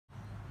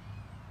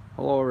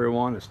Hello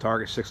everyone, it's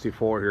Target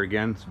 64 here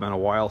again. It's been a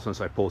while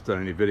since I posted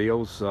any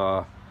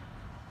videos.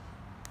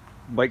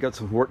 Bike got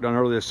some work done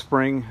earlier this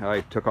spring.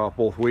 I took off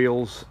both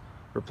wheels,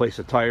 replaced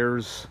the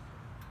tires,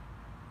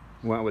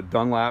 went with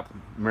Dunlop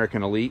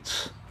American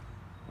Elites,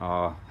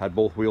 had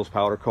both wheels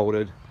powder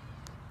coated.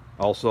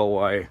 Also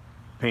I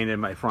painted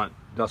my front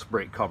dust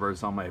brake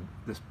covers on my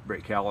disc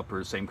brake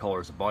calipers, same color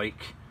as the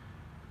bike.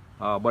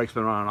 Bike's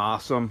been running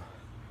awesome.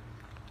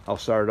 I'll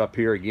start it up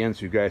here again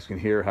so you guys can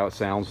hear how it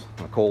sounds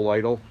on a cold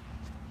idle.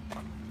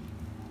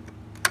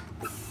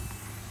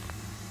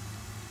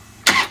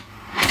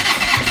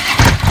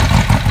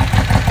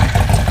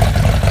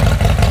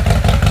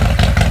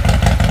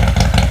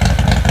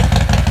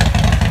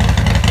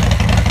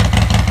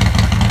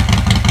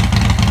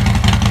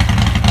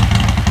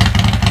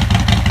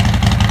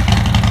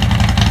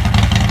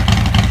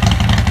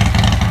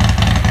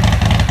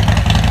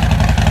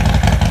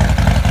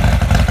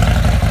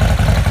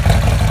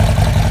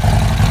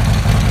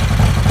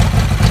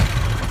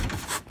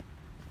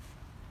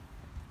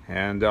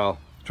 And I'll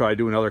try to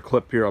do another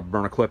clip here. I'll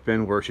burn a clip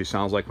in where she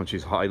sounds like when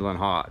she's idling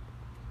hot.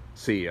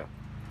 See ya.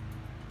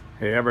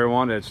 Hey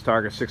everyone, it's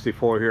Target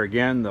 64 here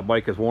again. The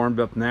bike is warmed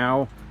up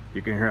now.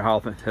 You can hear how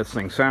this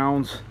thing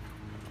sounds.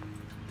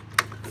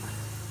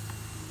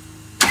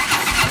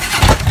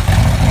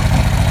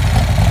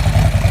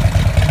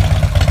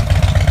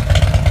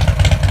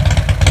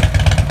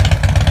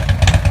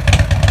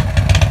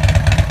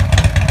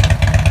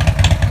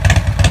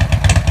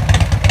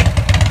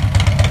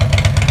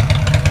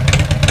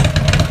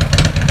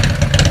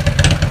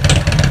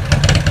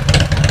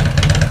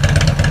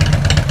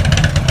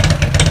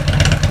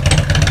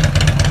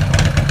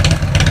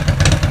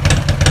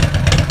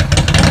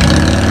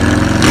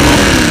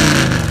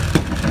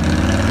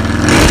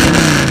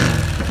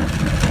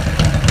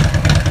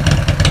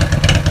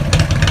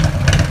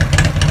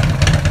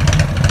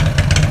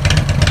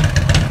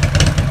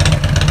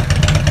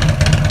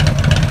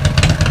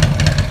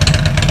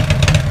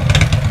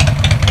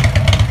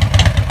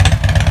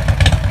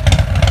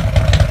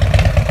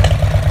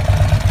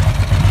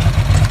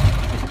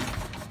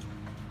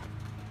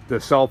 The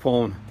cell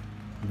phone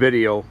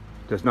video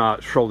does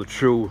not show the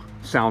true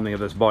sounding of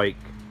this bike.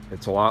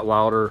 It's a lot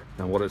louder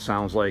than what it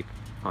sounds like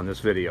on this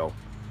video.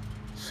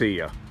 See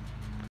ya.